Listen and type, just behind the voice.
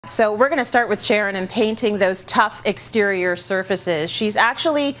So we're going to start with Sharon and painting those tough exterior surfaces. She's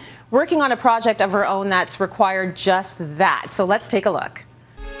actually working on a project of her own that's required just that. So let's take a look.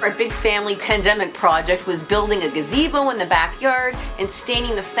 Our big family pandemic project was building a gazebo in the backyard and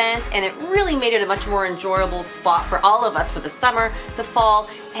staining the fence, and it really made it a much more enjoyable spot for all of us for the summer, the fall,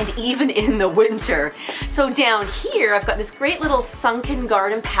 and even in the winter. So down here I've got this great little sunken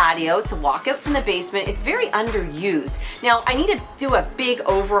garden patio. It's a walkout from the basement. It's very underused. Now I need to do a big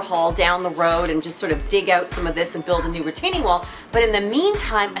overhaul down the road and just sort of dig out some of this and build a new retaining wall, but in the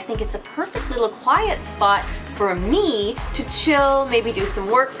meantime I think it's a perfect little quiet spot for me to chill, maybe do some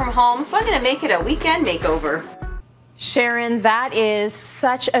work from home, so I'm going to make it a weekend makeover. Sharon, that is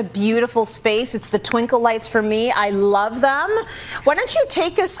such a beautiful space. It's the twinkle lights for me. I love them. Why don't you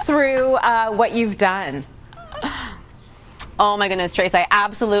take us through what you've done? Oh my goodness, Trace, I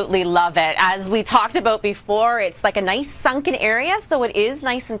absolutely love it. As we talked about before, it's like a nice sunken area, so it is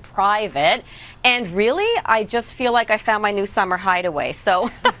nice and private. And really, I just feel like I found my new summer hideaway. So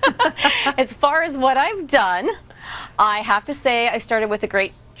as far as what I've done, I have to say I started with a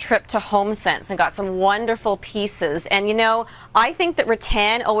great trip to HomeSense and got some wonderful pieces. And you know, I think that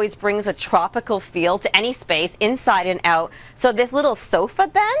rattan always brings a tropical feel to any space, inside and out. So this little sofa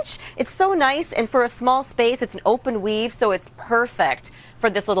bench, it's so nice, and for a small space it's an open weave, so it's perfect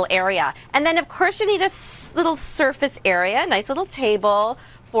for this little area. And then of course you need a little surface area, nice little table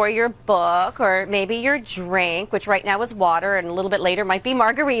for your book or maybe your drink, which right now is water and a little bit later might be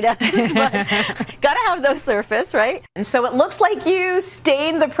margaritas, but gotta have those surface, right? And so it looks like you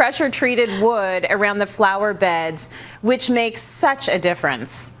stained the pressure treated wood around the flower beds, which makes such a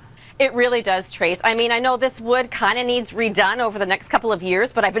difference. It really does, Trace. I mean, I know this wood kind of needs redone over the next couple of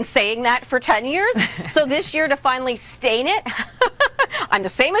years, but I've been saying that for 10 years. So this year to finally stain it, I'm the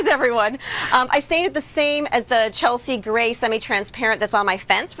same as everyone. I stained it the same as the Chelsea gray semi-transparent that's on my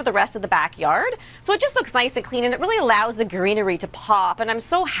fence for the rest of the backyard. So it just looks nice and clean, and it really allows the greenery to pop. And I'm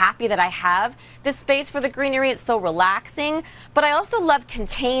so happy that I have this space for the greenery. It's so relaxing. But I also love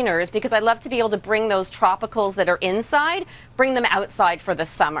containers because I love to be able to bring those tropicals that are inside, bring them outside for the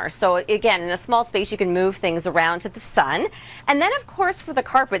summer. So again, in a small space you can move things around to the sun. And then of course for the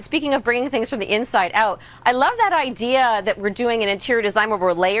carpet, speaking of bringing things from the inside out, I love that idea that we're doing an interior design where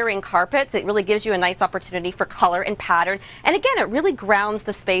we're layering carpets. It really gives you a nice opportunity for color and pattern. And again, it really grounds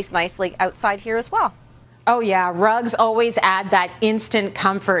the space nicely outside here as well. Oh yeah, rugs always add that instant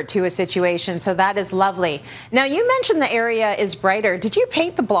comfort to a situation, so that is lovely. Now you mentioned the area is brighter. Did you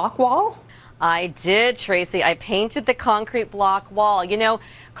paint the block wall? I did, Tracy. I painted the concrete block wall. You know,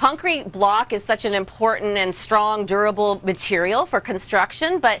 concrete block is such an important and strong, durable material for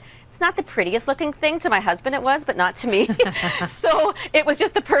construction, but it's not the prettiest looking thing. To my husband it was, but not to me. So it was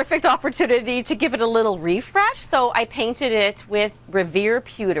just the perfect opportunity to give it a little refresh. So I painted it with Revere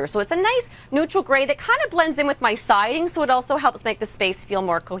pewter. So it's a nice neutral gray that kind of blends in with my siding, so it also helps make the space feel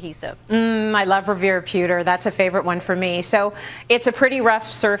more cohesive. I love Revere pewter. That's a favorite one for me. So it's a pretty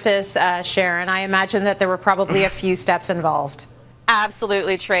rough surface, Sharon. I imagine that there were probably a few steps involved.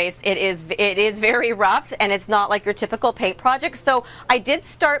 Absolutely, Trace. It is very rough, and it's not like your typical paint project. So I did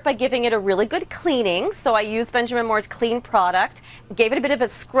start by giving it a really good cleaning. So I used Benjamin Moore's clean product, gave it a bit of a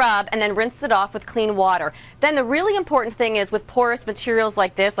scrub, and then rinsed it off with clean water. Then the really important thing is with porous materials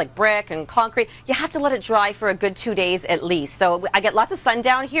like this, like brick and concrete, you have to let it dry for a good 2 days at least. So I get lots of sun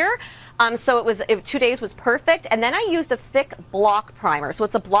down here. So 2 days was perfect. And then I used a thick block primer. So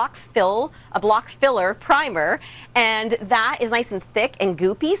it's a block filler primer, and that is nice and thick and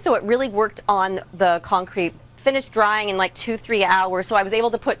goopy, so it really worked on the concrete. Finished drying in like 2-3 hours, so I was able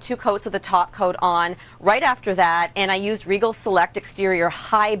to put 2 coats of the top coat on right after that, and I used Regal Select Exterior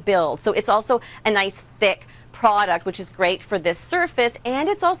High Build, so it's also a nice thick product, which is great for this surface, and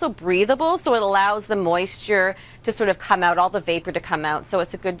it's also breathable, so it allows the moisture to sort of come out, all the vapor to come out, so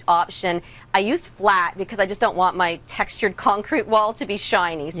it's a good option. I used flat because I just don't want my textured concrete wall to be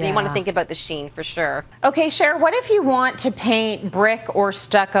shiny, so you want to think about the sheen for sure. Okay, Cher, what if you want to paint brick or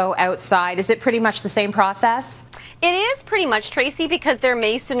stucco outside? Is it pretty much the same process? It is pretty much, Tracy, because they're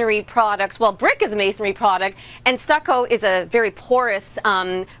masonry products. Well, brick is a masonry product, and stucco is a very porous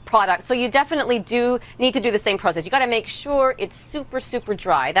product, so you definitely do need to do the same process. You got to make sure it's super, super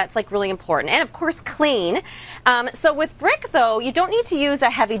dry. That's like really important, and of course clean. So with brick though, you don't need to use a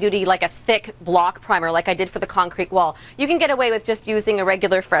heavy duty, like a thick block primer like I did for the concrete wall. You can get away with just using a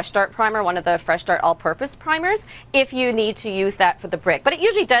regular Fresh Start primer, one of the Fresh Start all-purpose primers, if you need to use that for the brick. But it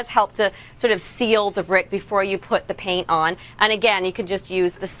usually does help to sort of seal the brick before you put the paint on. And again, you can just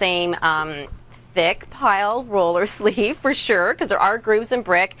use the same thick pile roller sleeve for sure, because there are grooves in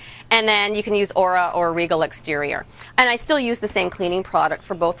brick, and then you can use Aura or Regal exterior. And I still use the same cleaning product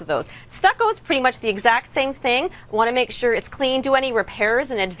for both of those. Stucco is pretty much the exact same thing. Want to make sure it's clean, do any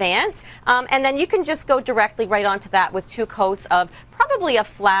repairs in advance, and then you can just go directly right onto that with 2 coats of probably a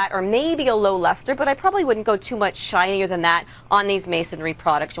flat or maybe a low luster, but I probably wouldn't go too much shinier than that on these masonry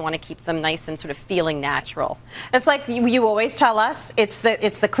products. You want to keep them nice and sort of feeling natural. It's like you always tell us, it's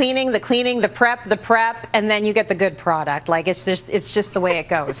the cleaning, the prep, and then you get the good product. Like it's just the way it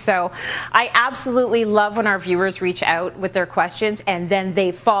goes. So I absolutely love when our viewers reach out with their questions and then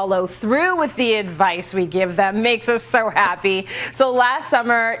they follow through with the advice we give them. Makes us so happy. So last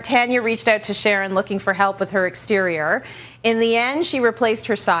summer, Tanya reached out to Sharon looking for help with her exterior. In the end, she replaced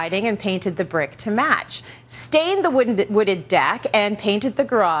her siding and painted the brick to match, stained the wooded deck, and painted the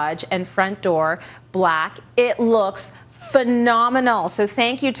garage and front door black. It looks phenomenal. So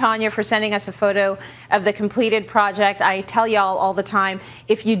thank you, Tanya, for sending us a photo of the completed project. I tell y'all all the time,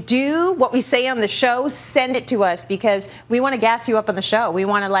 if you do what we say on the show, send it to us, because we want to gas you up on the show. We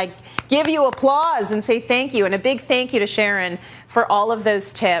want to like give you applause and say thank you. And a big thank you to Sharon for all of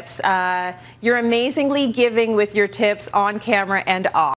those tips. You're amazingly giving with your tips on camera and off.